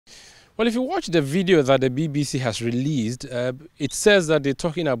Well, if you watch the video that the BBC has released, it says that they're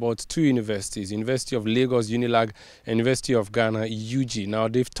talking about two universities, University of Lagos, UNILAG, and University of Ghana, UG. Now,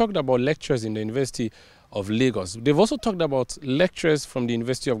 they've talked about lecturers in the University of Lagos. They've also talked about lecturers from the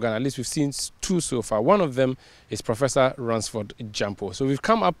University of Ghana. At least we've seen two so far. One of them is Professor Ransford Gyampo. So we've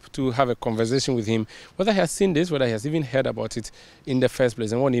come up to have a conversation with him, whether he has seen this, whether he has even heard about it in the first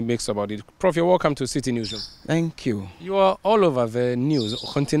place, and what he makes about it. Prof, you're welcome to City Newsroom. Thank you. You are all over the news,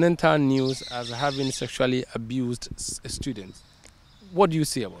 continental news, as having sexually abused students. What do you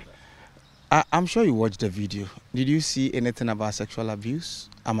say about that? I'm sure you watched the video. Did you see anything about sexual abuse?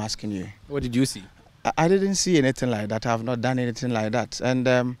 I'm asking you. What did you see? I didn't see anything like that. I have not done anything like that.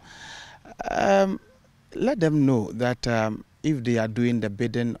 And let them know that if they are doing the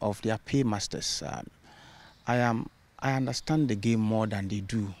bidding of their paymasters, I understand the game more than they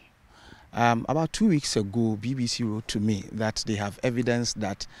do. About 2 weeks ago, BBC wrote to me that they have evidence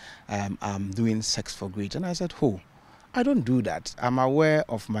that I'm doing sex for grades. And I said, oh, I don't do that. I'm aware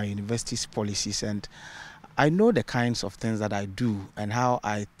of my university's policies, and I know the kinds of things that I do and how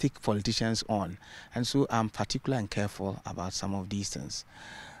I take politicians on. And so I'm particular and careful about some of these things.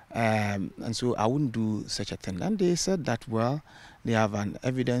 And so I wouldn't do such a thing. And they said that, well, they have an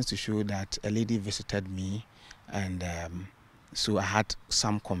evidence to show that a lady visited me, and so I had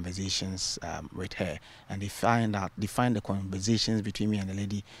some conversations with her, and they find the conversations between me and the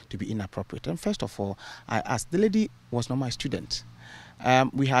lady to be inappropriate. And first of all, I asked, the lady was not my student.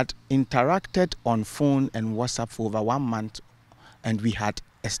 We had interacted on phone and WhatsApp for over 1 month, and we had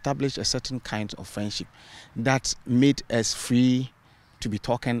established a certain kind of friendship that made us free to be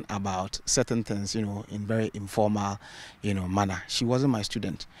talking about certain things, you know, in very informal, you know, manner. She wasn't my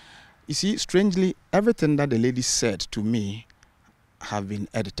student. You see, strangely, everything that the lady said to me have been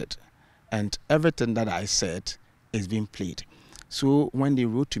edited, and everything that I said is being played. So when they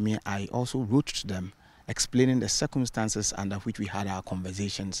wrote to me, I also wrote to them explaining the circumstances under which we had our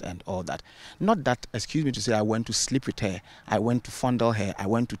conversations and all that. Not that, excuse me to say, I went to sleep with her, I went to fondle her, I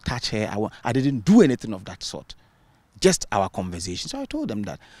went to touch her, I didn't do anything of that sort. Just our conversation. So I told them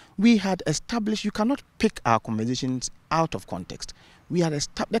that we had established, you cannot pick our conversations out of context. We had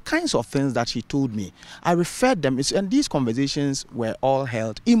established the kinds of things that she told me. I referred them, and these conversations were all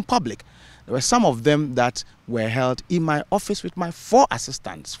held in public. There were some of them that were held in my office with my 4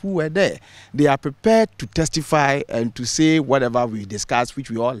 assistants who were there. They are prepared to testify and to say whatever we discussed, which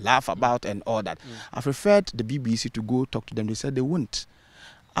we all laugh about and all that. I've referred the BBC to go talk to them. They said they wouldn't.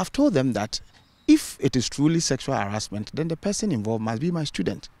 I've told them that if it is truly sexual harassment, then the person involved must be my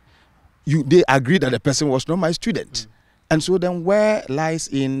student. They agreed that the person was not my student. And so then where lies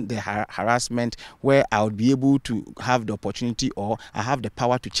in the harassment, where I would be able to have the opportunity, or I have the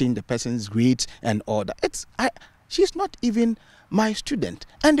power to change the person's grades and all that. She's not even my student.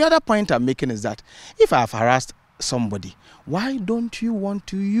 And the other point I'm making is that if I have harassed somebody, why don't you want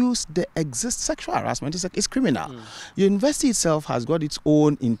to use the sexual harassment? It's criminal. Your university itself has got its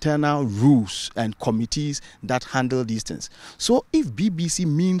own internal rules and committees that handle these things. So if BBC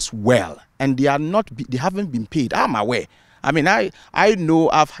means well and they haven't been paid, I'm aware. I mean, I know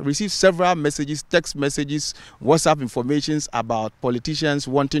I've received several messages, text messages, WhatsApp informations about politicians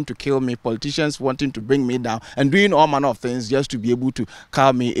wanting to kill me, politicians wanting to bring me down, and doing all manner of things just to be able to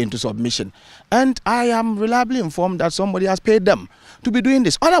call me into submission. And I am reliably informed that somebody has paid them to be doing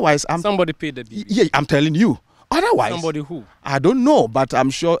this. Otherwise, somebody paid the BBC. Yeah, I'm telling you. Otherwise, somebody who? I don't know, but I'm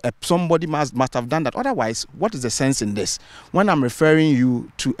sure somebody must have done that. Otherwise, what is the sense in this? When I'm referring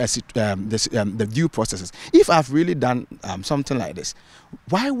you to the due processes, if I've really done something like this,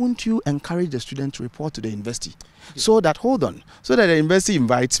 why wouldn't you encourage the student to report to the university? So that the university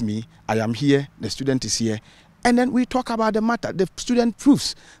invites me, I am here, the student is here, and then we talk about the matter. The student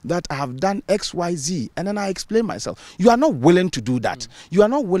proves that I have done X, Y, Z, and then I explain myself. You are not willing to do that. You are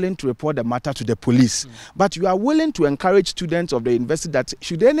not willing to report the matter to the police, but you are willing to encourage students of the university that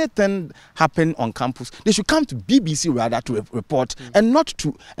should anything happen on campus, they should come to BBC rather to report and not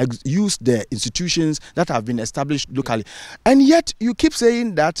to use the institutions that have been established locally. And yet you keep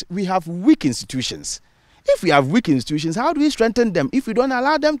saying that we have weak institutions. If we have weak institutions, how do we strengthen them if we don't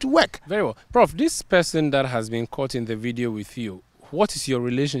allow them to work? Very well. Prof, this person that has been caught in the video with you, what is your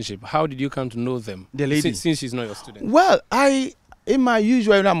relationship? How did you come to know them? The lady. Since she's not your student. Well, in my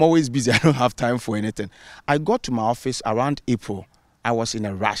usual, I'm always busy. I don't have time for anything. I got to my office around April. I was in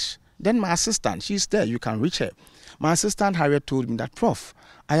a rush. Then my assistant, she's there. You can reach her. My assistant, Harriet, told me that, Prof,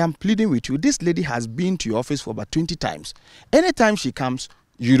 I am pleading with you. This lady has been to your office for about 20 times. Anytime she comes,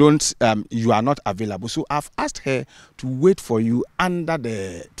 you are not available. So I've asked her to wait for you under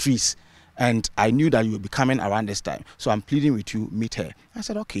the trees. And I knew that you would be coming around this time. So I'm pleading with you, meet her. I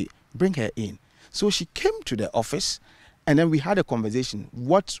said, okay, Bring her in. So she came to the office, and then we had a conversation.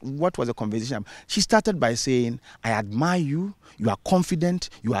 What was the conversation? She started by saying, I admire you, you are confident,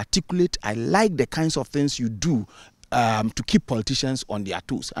 you are articulate, I like the kinds of things you do to keep politicians on their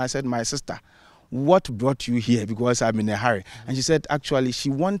toes. I said, my sister, what brought you here? Because I'm in a hurry. And she said, actually, she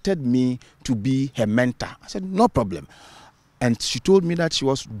wanted me to be her mentor. I said, no problem. And she told me that she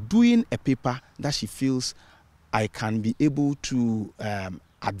was doing a paper that she feels I can be able to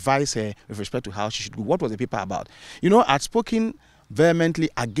advise her with respect to how she should go. What was the paper about? You know, I'd spoken vehemently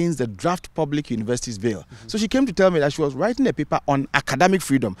against the draft public universities bill. So she came to tell me that she was writing a paper on academic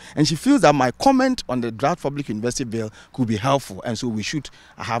freedom, and she feels that my comment on the draft public university bill could be helpful, and so we should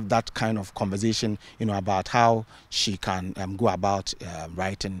have that kind of conversation, you know, about how she can go about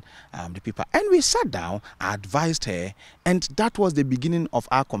writing the paper. And we sat down, I advised her, and that was the beginning of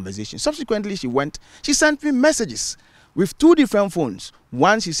our conversation. Subsequently, she sent me messages with 2 different phones.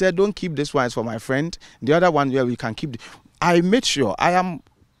 One, she said, don't keep this one, it's for my friend. The other one, where we can keep. I made sure, I am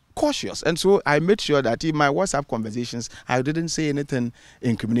cautious, and so I made sure that in my WhatsApp conversations, I didn't say anything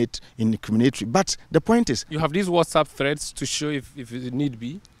incriminatory. But the point is, you have these WhatsApp threads to show if it need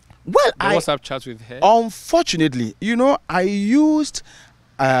be. Well, WhatsApp chats with her. Unfortunately, you know, I used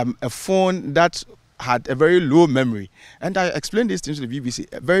a phone that had a very low memory, and I explained this to the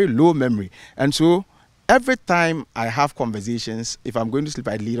BBC, a very low memory, and so every time I have conversations, if I'm going to sleep,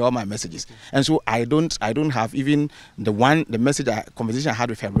 I delete all my messages, and so I don't have even the conversation I had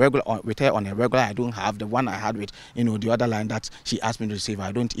with her on a regular. I don't have the one I had with, you know, the other line that she asked me to save.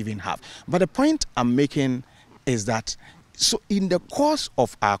 I don't even have. But the point I'm making is that, so in the course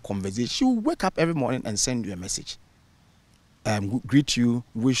of our conversation, she will wake up every morning and send you a message, greet you,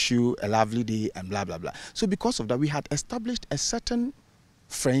 wish you a lovely day, and blah blah blah. So because of that, we had established a certain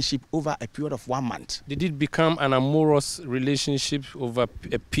friendship over a period of 1 month. Did it become an amorous relationship over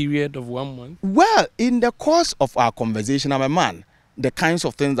a period of 1 month? Well, in the course of our conversation, I'm a man. The kinds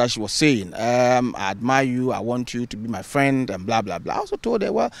of things that she was saying, I admire you, I want you to be my friend, and blah blah blah. I also told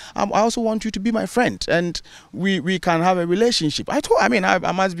her, well, I also want you to be my friend, and we can have a relationship.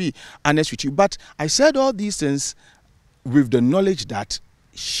 I must be honest with you, but I said all these things with the knowledge that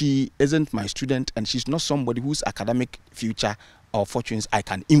she isn't my student, and she's not somebody whose academic future or fortunes I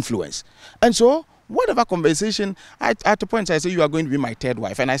can influence. And so whatever conversation, at the point I say, you are going to be my third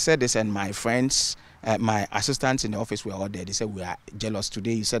wife, and I said this, and my friends, my assistants in the office were all there. They said, we are jealous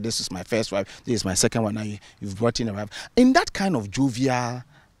today. You said this is my first wife, this is my second one, now you've brought in a wife. In that kind of jovial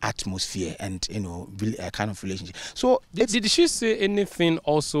atmosphere and, you know, kind of relationship. So did she say anything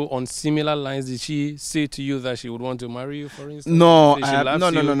also on similar lines? Did she say to you that she would want to marry you, for instance? No.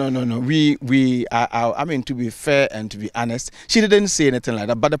 I mean, to be fair and to be honest, she didn't say anything like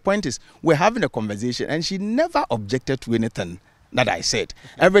that. But the point is, we're having a conversation, and she never objected to anything that I said.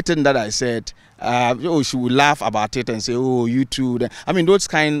 Everything that I said, she would laugh about it and say, oh, you too. I mean, those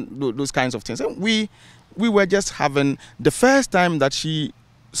kinds of things. And we were just having, the first time that she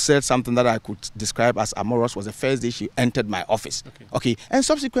said something that I could describe as amorous was the first day she entered my office. Okay. And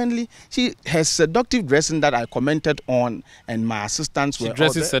subsequently, her seductive dressing that I commented on, and my assistants were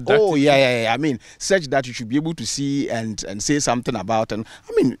dresses seductive. Oh yeah. I mean, such that you should be able to see and say something about. And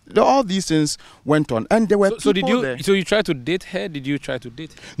I mean, all these things went on, and there were people there. So you tried to date her? Did you try to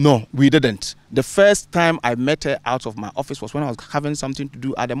date her? No, we didn't. The first time I met her out of my office was when I was having something to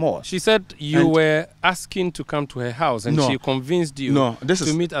do at the mall. She said you were asking to come to her house, and she convinced you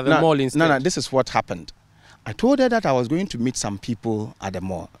to meet at the mall instead. No, this is what happened. I told her that I was going to meet some people at the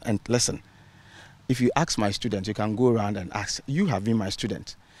mall. And listen, if you ask my students, you can go around and ask. You have been my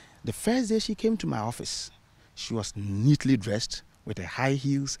student. The first day she came to my office, she was neatly dressed with her high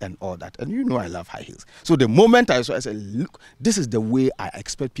heels and all that. And you know I love high heels. So the moment I saw, I said, look, this is the way I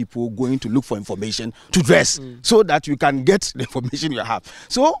expect people going to look for information to dress, so that you can get the information you have.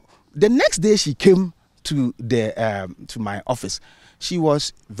 So the next day she came to my office. She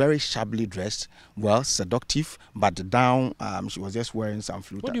was very shabbily dressed, well, seductive, but down, she was just wearing some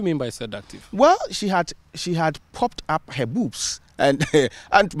flute. What do you mean by seductive? Well, she had popped up her boobs, and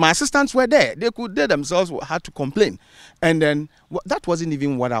my assistants were there. They themselves had to complain. And then that wasn't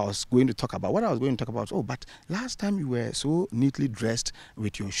even what I was going to talk about. What I was going to talk about was, but last time you were so neatly dressed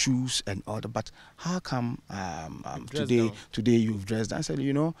with your shoes and all that, but how come today you've dressed? I said,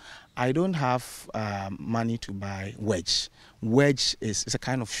 I don't have money to buy wedge. Wedge is a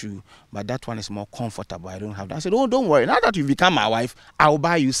kind of shoe, but that one is more comfortable. I don't have that. I said, oh, don't worry. Now that you become my wife, I'll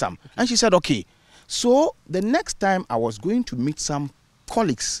buy you some. And she said, okay. So the next time I was going to meet some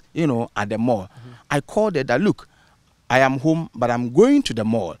colleagues, at the mall, I called her that, look, I am home, but I'm going to the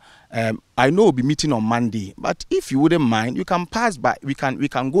mall. I know we'll be meeting on Monday, but if you wouldn't mind, you can pass by. We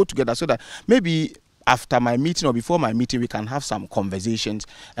can go together so that maybe after my meeting or before my meeting, we can have some conversations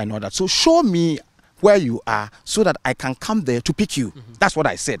and all that. So show me where you are so that I can come there to pick you. That's what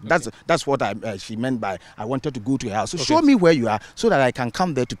I said. Okay. That's what she meant by I wanted to go to her house. So show me where you are so that I can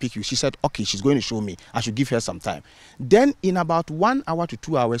come there to pick you. She said, okay, she's going to show me. I should give her some time. Then in about 1 hour to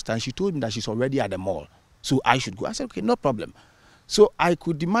 2 hours time, she told me that she's already at the mall. So I should go. I said, okay, no problem. So I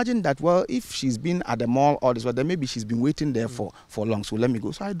could imagine that, well, if she's been at the mall all this, well, then maybe she's been waiting there for long. So let me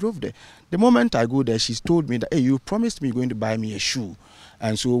go. So I drove there. The moment I go there, she's told me that, hey, you promised me you're going to buy me a shoe.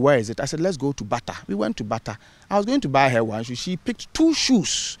 And so where is it? I said, let's go to Bata. We went to Bata. I was going to buy her one shoe. She picked 2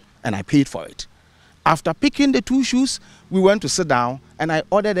 shoes and I paid for it. After picking the 2 shoes, we went to sit down and I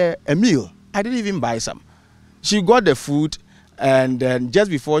ordered a meal. I didn't even buy some. She got the food and then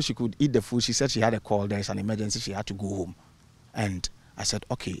just before she could eat the food, she said she had a call. There's an emergency. She had to go home. And I said,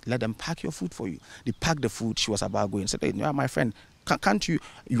 okay, let them pack your food for you. They packed the food. She was about going. I said, hey, no, my friend, can't you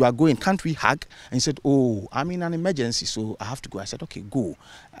are going, can't we hug? And he said, oh, I'm in an emergency, so I have to go. I said, okay, go.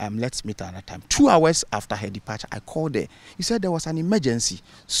 Let's meet another time. 2 hours after her departure, I called her. He said there was an emergency.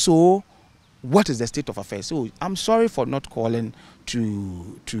 So what is the state of affairs? So I'm sorry for not calling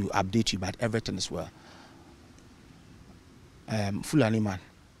to update you, but everything is well. Fulani man,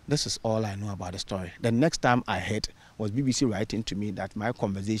 this is all I know about the story. The next time I heard was BBC writing to me that my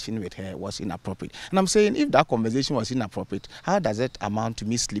conversation with her was inappropriate. And I'm saying, if that conversation was inappropriate, how does it amount to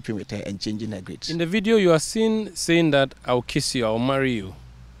me sleeping with her and changing her grades? In the video, you are seen saying that I'll kiss you, I'll marry you.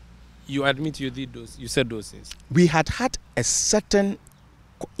 You admit you did those, you said those things. We had a certain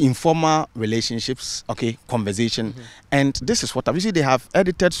informal relationships, conversation. And this is what, obviously they have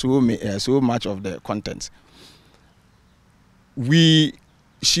edited so much of the content.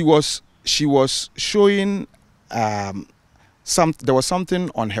 She was showing there was something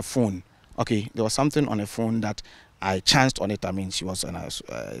on her phone. Okay, there was something on her phone that I chanced on it. I mean, she was on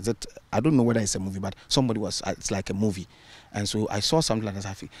I don't know whether it's a movie, but somebody was. It's like a movie, and so I saw something like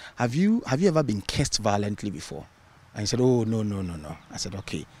that. Have you ever been kissed violently before? And he said, oh no. I said,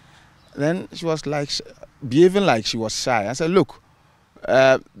 okay. Then she was like behaving like she was shy. I said, look,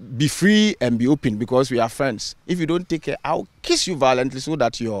 be free and be open because we are friends. If you don't take care, I'll kiss you violently so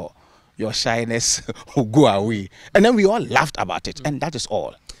that your shyness will go away. And then we all laughed about it, and that is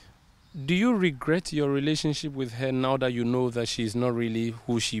all. Do you regret your relationship with her now that you know that she's not really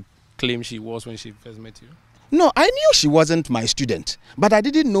who she claimed she was when she first met you? No, I knew she wasn't my student, but I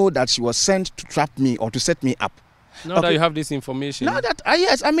didn't know that she was sent to trap me or to set me up. Now that you have this information. Now that,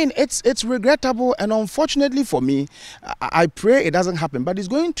 yes, I mean, it's regrettable, and unfortunately for me, I pray it doesn't happen, but it's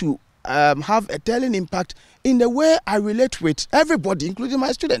going to have a telling impact in the way I relate with everybody, including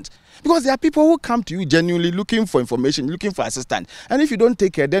my students. Because there are people who come to you genuinely looking for information, looking for assistance. And if you don't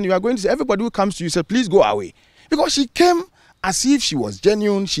take care, then you are going to say, everybody who comes to you say, please go away. Because she came as if she was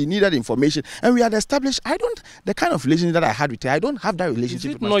genuine, she needed information. And we had established, the kind of relationship that I had with her, I don't have that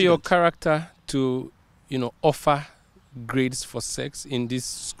relationship with my students. Is it not your character to, offer grades for sex in this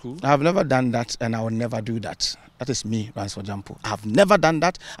school? I have never done that, and I will never do that. That is me, Ransford Gyampo. I have never done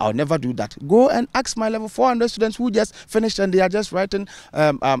that. I will never do that. Go and ask my level 400 students who just finished and they are just writing, they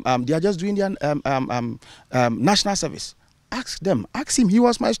are just doing their national service. Ask them. Ask him. He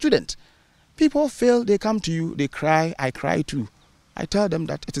was my student. People fail. They come to you. They cry. I cry too. I tell them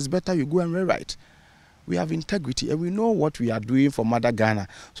that it is better you go and rewrite. We have integrity and we know what we are doing for Mother Ghana.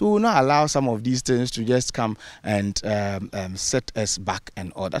 So we will not allow some of these things to just come and set us back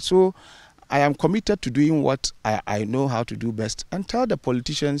and all that. So I am committed to doing what I know how to do best and tell the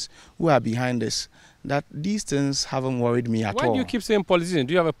politicians who are behind this that these things haven't worried me at all. Why do you keep saying politician?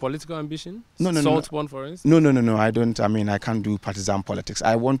 Do you have a political ambition? No. Saltburn, for instance? No, I don't. I mean, I can't do partisan politics.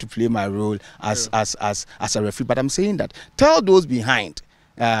 I want to play my role as a referee. But I'm saying that tell those behind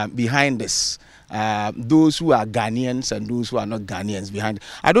this, those who are Ghanaians and those who are not Ghanaians behind.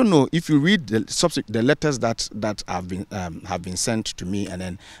 I don't know if you read the letters that have been sent to me and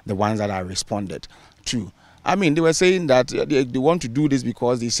then the ones that I responded to. I mean, they were saying that they want to do this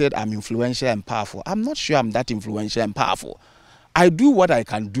because they said I'm influential and powerful. I'm not sure I'm that influential and powerful. I do what I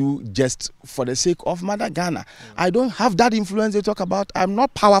can do just for the sake of Mother Ghana. I don't have that influence they talk about. I'm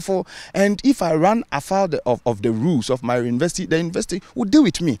not powerful. And if I run afoul of the rules of my university, the university will deal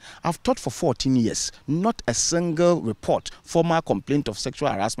with me. I've taught for 14 years. Not a single report, formal complaint of sexual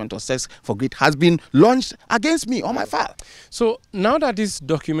harassment or sex for grade has been launched against me on my file. So now that this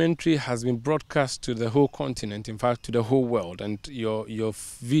documentary has been broadcast to the whole continent, in fact, to the whole world, and your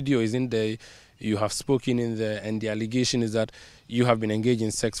video is in the you have spoken in there, and the allegation is that you have been engaged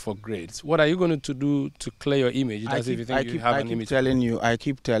in sex for grades. What are you going to do to clear your image? I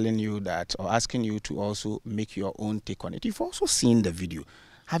keep telling you that, or asking you to also make your own take on it. You've also seen the video.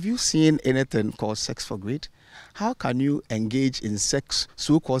 Have you seen anything called sex for grade? How can you engage in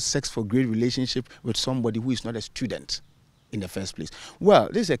so-called sex for grade relationship with somebody who is not a student in the first place? Well,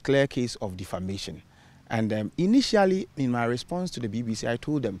 this is a clear case of defamation. And initially, in my response to the BBC, I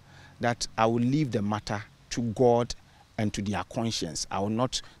told them that I will leave the matter to God and to their conscience. I will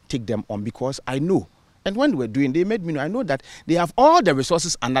not take them on, because I know. And when they were doing, they made me know. I know that they have all the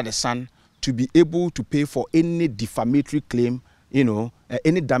resources under the sun to be able to pay for any defamatory claim,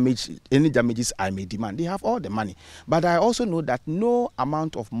 any damages I may demand. They have all the money. But I also know that no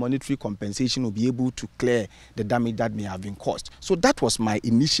amount of monetary compensation will be able to clear the damage that may have been caused. So that was my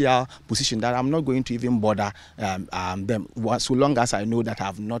initial position, that I'm not going to even bother them, so long as I know that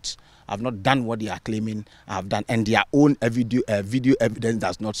I've not done what they are claiming I've done, and their own video evidence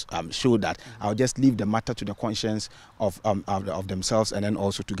does not show that. I'll just leave the matter to the conscience of themselves, and then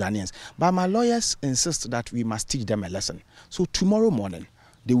also to Ghanaians. But my lawyers insist that we must teach them a lesson. So tomorrow morning,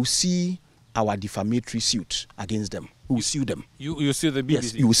 they will see our defamatory suit against them. We will sue them. You sue the BBC?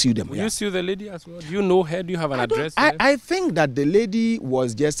 Yes, you will sue them. Will you sue the lady as well? Do you know her? Do you have an address? I think that the lady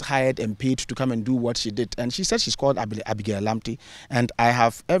was just hired and paid to come and do what she did. And she said she's called Abigail Lamte. And I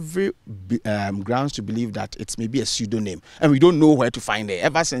have every grounds to believe that it's maybe a pseudonym. And we don't know where to find her.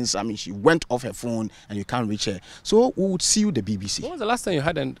 Ever since, she went off her phone and you can't reach her. So we would sue the BBC. When was the last time you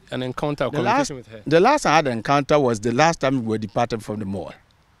had an encounter or communication with her? The last time I had an encounter was the last time we were departed from the mall.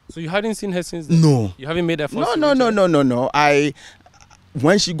 So you hadn't seen her since then? No. You haven't made efforts? No.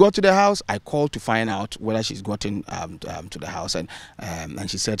 When she got to the house, I called to find out whether she's gotten to the house, and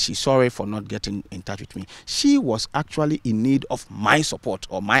she said she's sorry for not getting in touch with me. She was actually in need of my support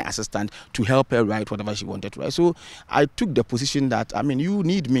or my assistance to help her write whatever she wanted to write. So I took the position that, you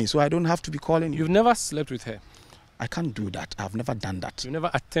need me, so I don't have to be calling you. You've never slept with her? I can't do that. I've never done that. You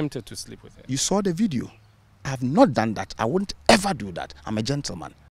never attempted to sleep with her? You saw the video. I have not done that. I wouldn't ever do that. I'm a gentleman.